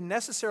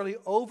necessarily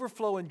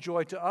overflow in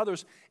joy to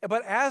others,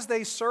 but as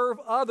they serve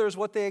others,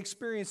 what they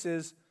experience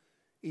is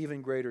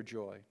even greater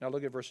joy. Now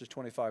look at verses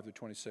 25 through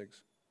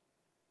 26.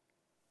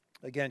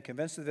 Again,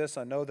 convinced of this,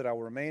 I know that I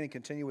will remain and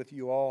continue with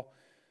you all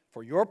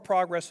for your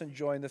progress and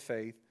joy in the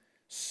faith,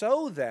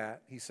 so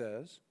that, he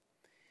says,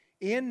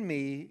 in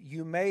me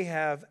you may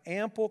have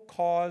ample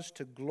cause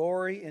to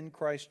glory in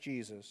Christ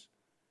Jesus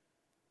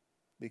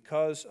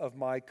because of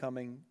my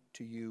coming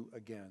to you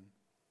again.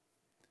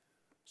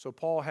 So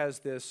Paul has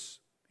this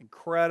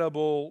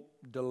incredible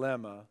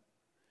dilemma,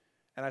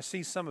 and I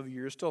see some of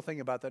you are still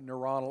thinking about that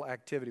neuronal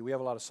activity. We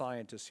have a lot of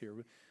scientists here.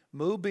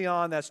 Move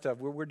beyond that stuff.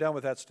 We're done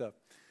with that stuff.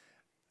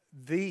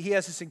 he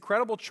has this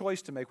incredible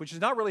choice to make, which is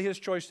not really his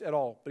choice at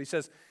all. But he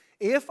says,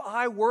 if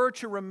I were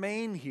to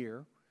remain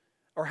here,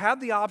 or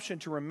have the option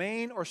to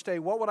remain or stay,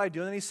 what would I do?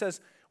 And then he says,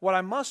 what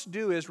I must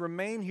do is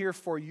remain here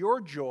for your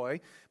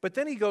joy. But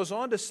then he goes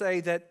on to say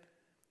that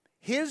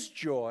his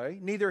joy,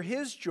 neither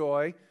his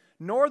joy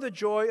nor the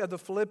joy of the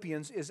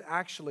Philippians is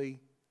actually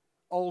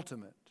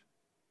ultimate.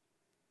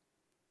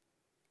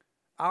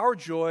 Our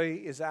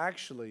joy is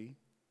actually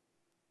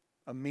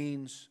a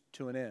means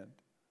to an end.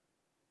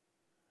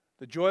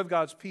 The joy of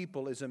God's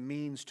people is a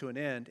means to an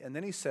end. And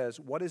then he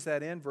says, what is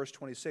that end? Verse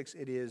 26,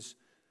 it is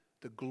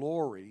the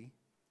glory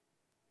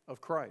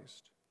of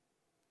Christ.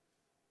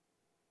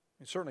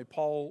 And certainly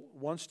Paul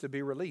wants to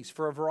be released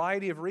for a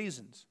variety of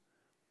reasons.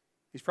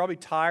 He's probably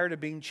tired of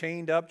being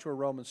chained up to a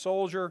Roman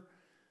soldier.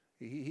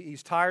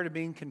 He's tired of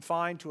being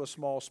confined to a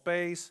small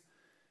space.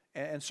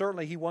 And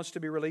certainly he wants to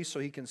be released so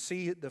he can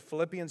see the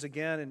Philippians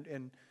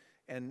again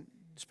and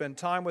spend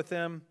time with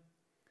them.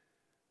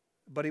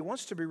 But he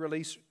wants to be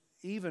released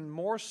even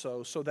more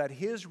so that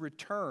his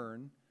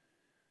return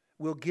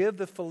will give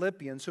the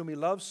Philippians, whom he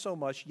loves so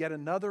much, yet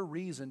another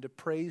reason to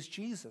praise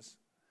Jesus.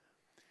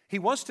 He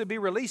wants to be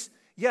released,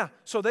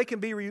 so they can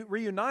be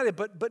reunited,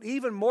 but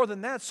even more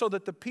than that, so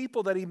that the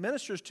people that he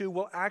ministers to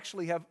will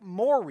actually have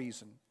more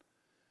reason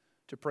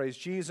to praise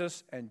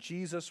Jesus, and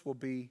Jesus will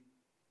be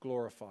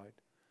glorified.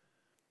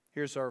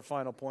 Here's our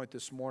final point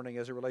this morning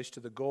as it relates to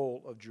the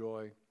goal of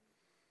joy.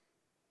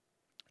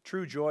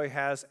 True joy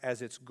has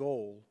as its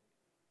goal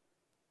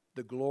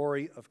the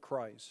glory of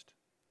Christ,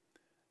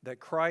 that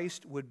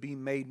Christ would be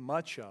made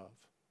much of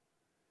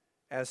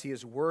as he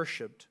is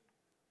worshiped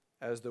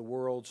as the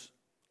world's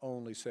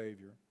only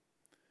Savior.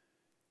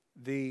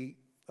 The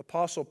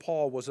Apostle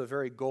Paul was a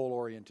very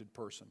goal-oriented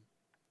person,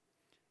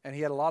 and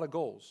he had a lot of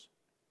goals.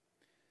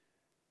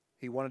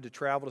 He wanted to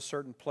travel to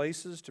certain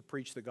places to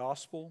preach the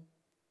gospel.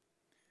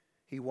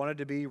 He wanted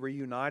to be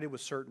reunited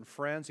with certain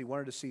friends. He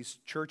wanted to see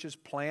churches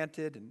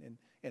planted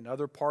in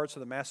other parts of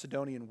the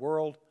Macedonian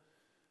world.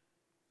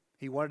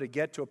 He wanted to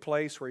get to a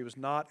place where he was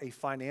not a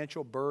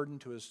financial burden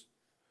to his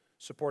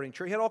supporting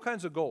church. He had all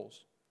kinds of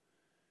goals.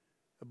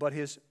 But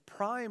his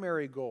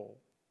primary goal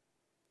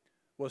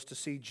was to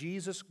see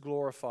Jesus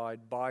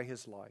glorified by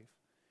his life.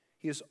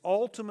 His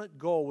ultimate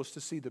goal was to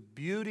see the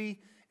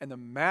beauty and the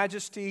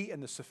majesty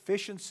and the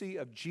sufficiency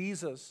of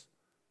Jesus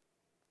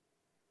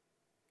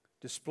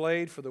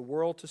displayed for the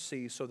world to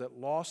see so that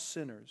lost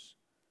sinners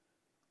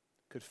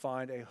could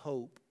find a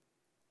hope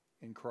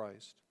in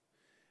Christ.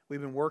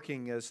 We've been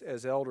working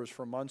as elders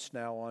for months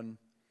now on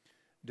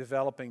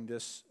developing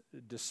this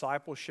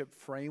discipleship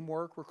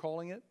framework, we're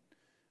calling it.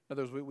 In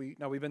other words,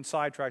 we've been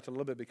sidetracked a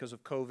little bit because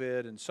of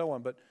COVID and so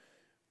on, but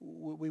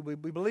we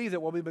believe that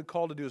what we've been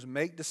called to do is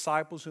make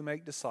disciples who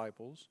make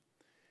disciples.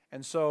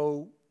 And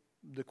so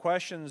the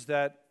questions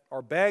that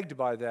are begged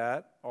by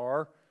that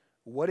are,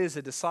 what is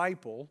a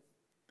disciple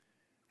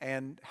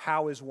and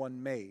how is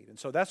one made? And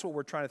so that's what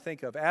we're trying to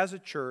think of as a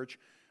church.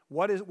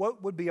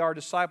 What would be our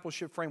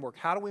discipleship framework?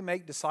 How do we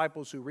make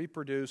disciples who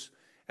reproduce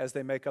as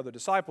they make other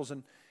disciples?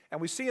 And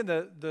we see in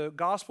the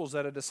Gospels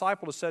that a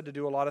disciple is said to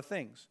do a lot of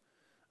things.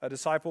 A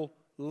disciple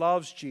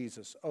loves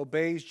Jesus,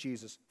 obeys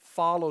Jesus,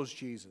 follows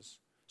Jesus,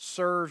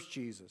 serves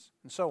Jesus,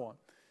 and so on.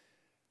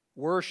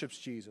 Worships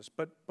Jesus.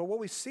 But what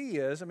we see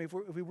is, if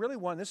we really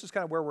want, this is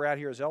kind of where we're at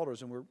here as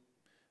elders, and we'll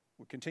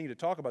continue to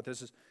talk about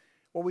this, is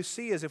what we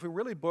see is if we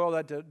really boil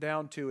that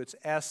down to its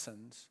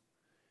essence,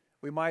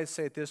 we might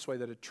say it this way,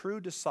 that a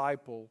true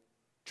disciple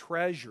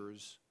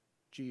treasures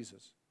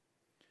Jesus.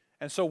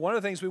 And so one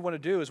of the things we want to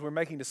do is we're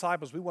making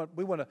disciples. We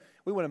want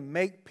to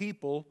make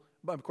people,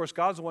 of course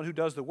God's the one who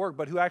does the work,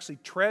 but who actually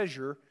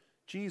treasure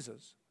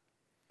Jesus.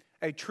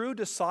 A true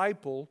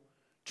disciple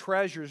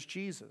treasures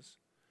Jesus.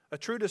 A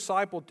true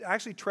disciple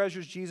actually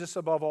treasures Jesus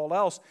above all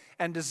else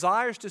and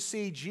desires to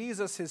see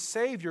Jesus, his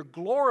Savior,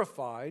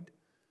 glorified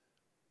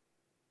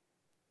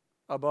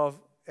above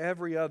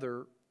every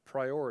other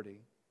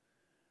priority.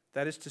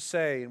 That is to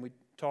say, and we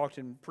talked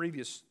in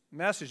previous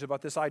message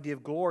about this idea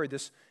of glory,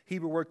 this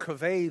Hebrew word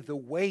kaveh, the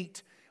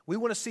weight. We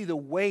want to see the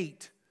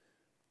weight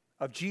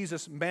of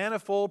Jesus'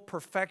 manifold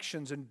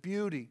perfections and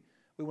beauty.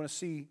 We want to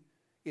see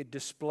it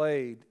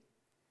displayed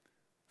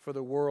for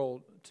the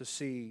world to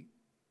see.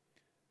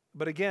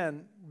 But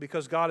again,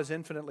 because God is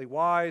infinitely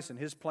wise and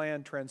his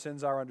plan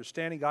transcends our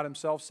understanding, God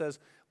himself says,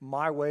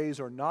 my ways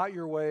are not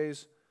your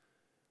ways.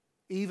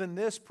 Even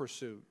this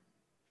pursuit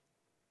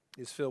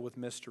is filled with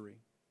mystery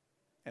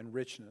and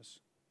richness.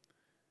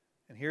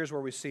 And here's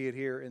where we see it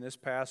here in this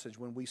passage.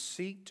 When we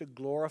seek to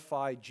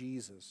glorify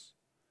Jesus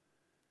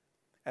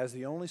as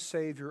the only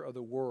Savior of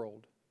the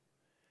world,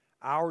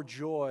 our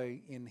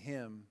joy in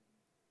him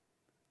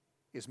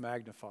is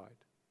magnified.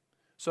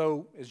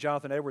 So, as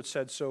Jonathan Edwards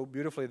said so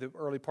beautifully the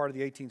early part of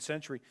the 18th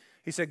century,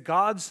 he said,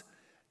 God's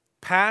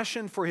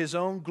passion for his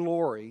own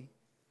glory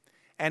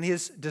and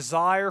his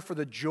desire for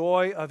the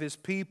joy of his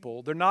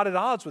people, they're not at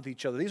odds with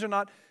each other. These are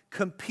not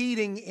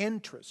competing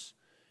interests.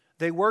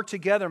 They work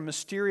together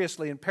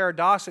mysteriously and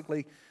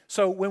paradoxically.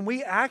 So when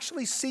we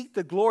actually seek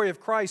the glory of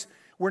Christ,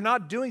 we're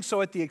not doing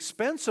so at the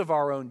expense of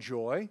our own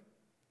joy.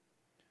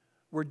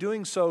 We're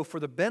doing so for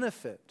the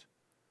benefit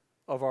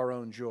of our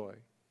own joy.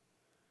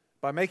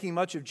 By making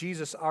much of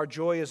Jesus, our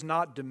joy is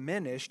not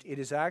diminished, it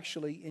is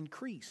actually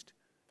increased.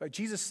 In fact,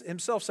 Jesus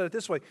himself said it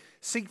this way,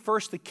 seek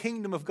first the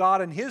kingdom of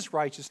God and his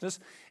righteousness,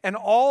 and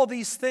all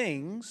these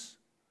things,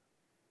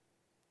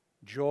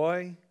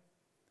 joy,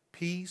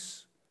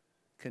 peace,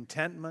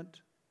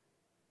 contentment,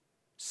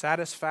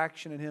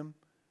 satisfaction in him,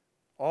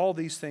 all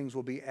these things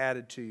will be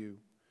added to you.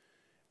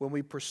 When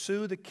we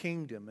pursue the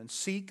kingdom and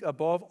seek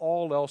above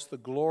all else the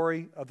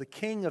glory of the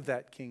King of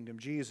that kingdom,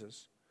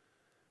 Jesus,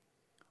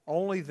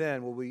 only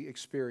then will we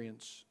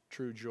experience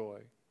true joy.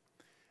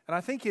 And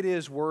I think it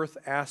is worth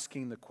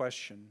asking the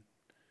question,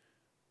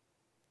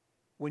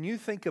 when you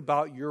think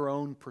about your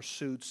own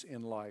pursuits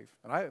in life,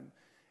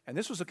 and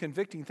this was a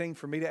convicting thing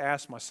for me to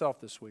ask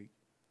myself this week,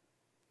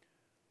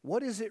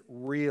 what is it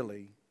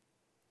really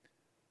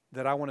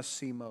that I want to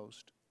see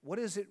most? What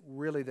is it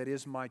really that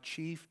is my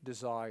chief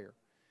desire?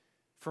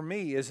 For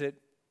me, is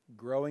it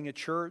growing a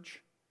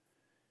church?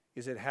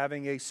 Is it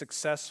having a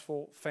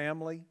successful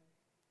family?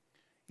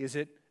 Is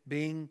it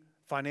being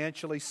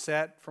financially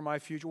set for my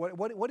future?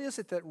 What is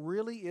it that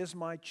really is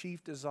my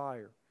chief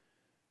desire?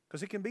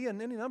 Because it can be in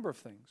any number of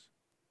things.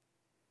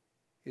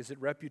 Is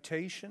it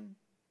reputation?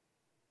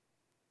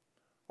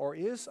 Or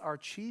is our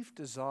chief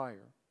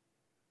desire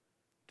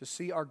to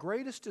see our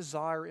greatest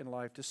desire in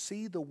life, to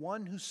see the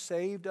one who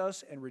saved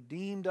us and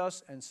redeemed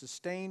us and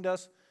sustained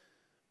us,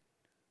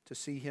 to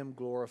see him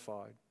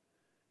glorified?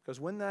 Because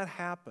when that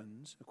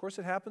happens, of course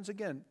it happens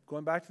again,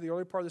 going back to the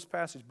early part of this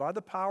passage, by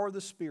the power of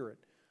the Spirit,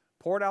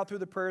 poured out through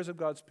the prayers of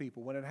God's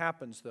people. When it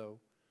happens, though,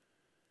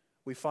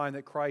 we find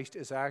that Christ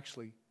is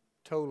actually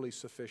totally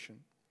sufficient.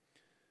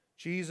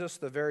 Jesus,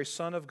 the very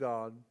Son of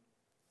God,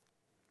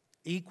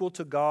 equal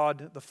to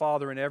God the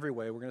Father in every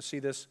way. We're going to see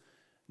this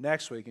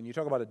next week. And you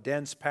talk about a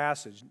dense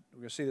passage. We're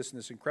going to see this in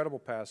this incredible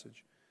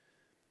passage.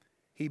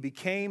 He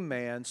became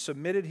man,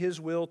 submitted his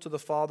will to the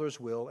Father's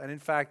will, and in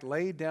fact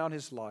laid down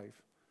his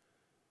life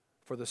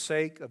for the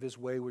sake of his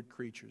wayward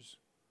creatures,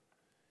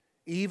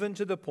 even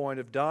to the point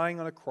of dying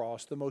on a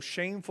cross, the most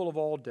shameful of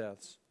all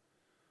deaths,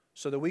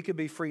 so that we could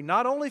be free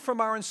not only from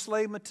our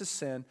enslavement to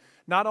sin,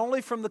 not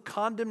only from the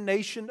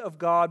condemnation of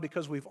God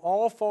because we've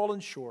all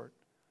fallen short,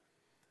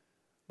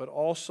 but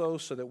also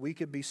so that we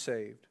could be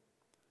saved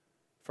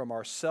from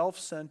our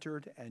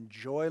self-centered and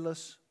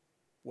joyless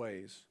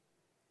ways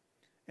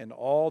and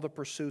all the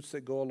pursuits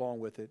that go along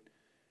with it.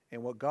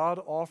 And what God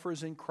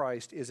offers in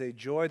Christ is a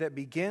joy that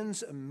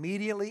begins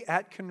immediately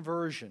at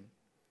conversion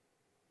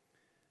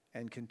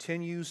and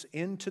continues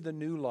into the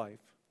new life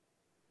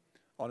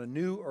on a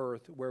new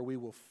earth where we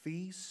will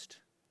feast,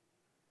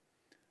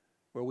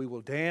 where we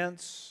will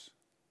dance,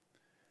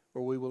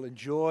 where we will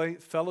enjoy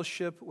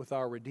fellowship with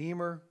our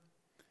Redeemer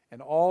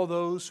and all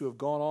those who have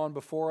gone on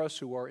before us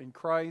who are in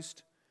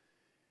Christ,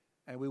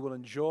 and we will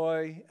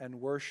enjoy and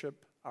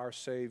worship our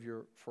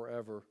Savior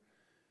forever.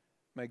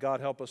 May God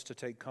help us to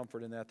take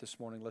comfort in that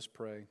this morning. Let's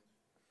pray.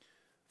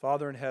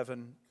 Father in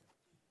heaven,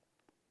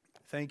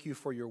 thank you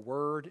for your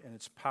word and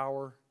its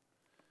power.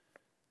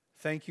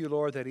 Thank you,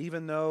 Lord, that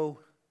even though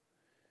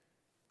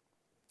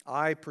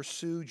I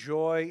pursue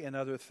joy in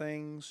other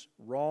things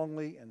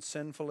wrongly and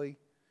sinfully,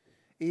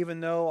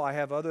 even though I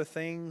have other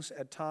things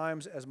at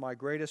times as my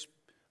greatest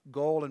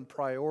goal and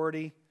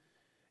priority,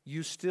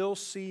 you still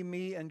see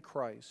me and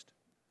Christ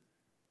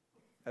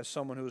as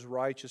someone who is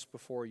righteous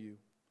before you,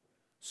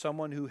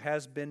 someone who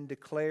has been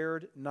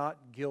declared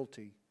not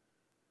guilty.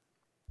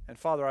 And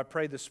Father, I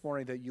pray this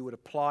morning that you would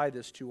apply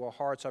this to our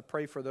hearts. I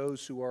pray for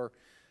those who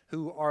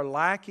are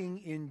lacking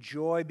in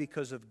joy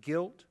because of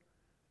guilt.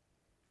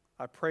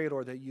 I pray,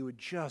 Lord, that you would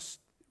just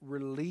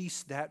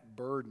release that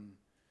burden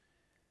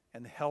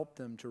and help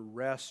them to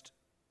rest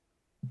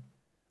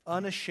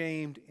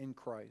unashamed in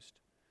Christ.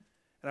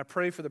 And I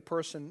pray for the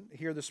person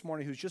here this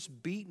morning who's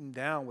just beaten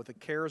down with the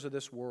cares of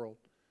this world,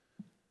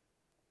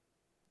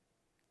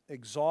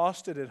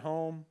 exhausted at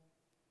home,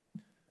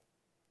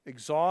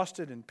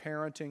 exhausted in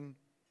parenting,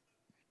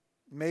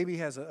 maybe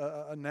has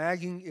a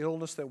nagging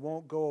illness that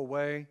won't go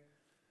away.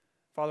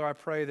 Father, I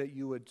pray that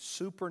you would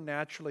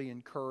supernaturally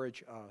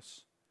encourage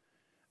us,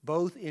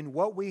 both in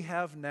what we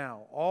have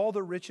now, all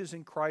the riches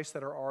in Christ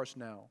that are ours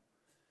now,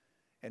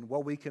 and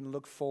what we can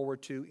look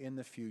forward to in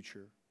the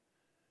future,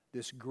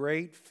 this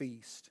great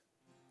feast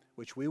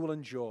which we will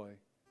enjoy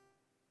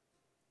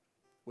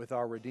with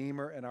our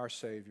Redeemer and our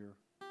Savior.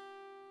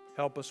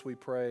 Help us, we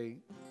pray,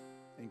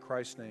 in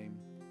Christ's name.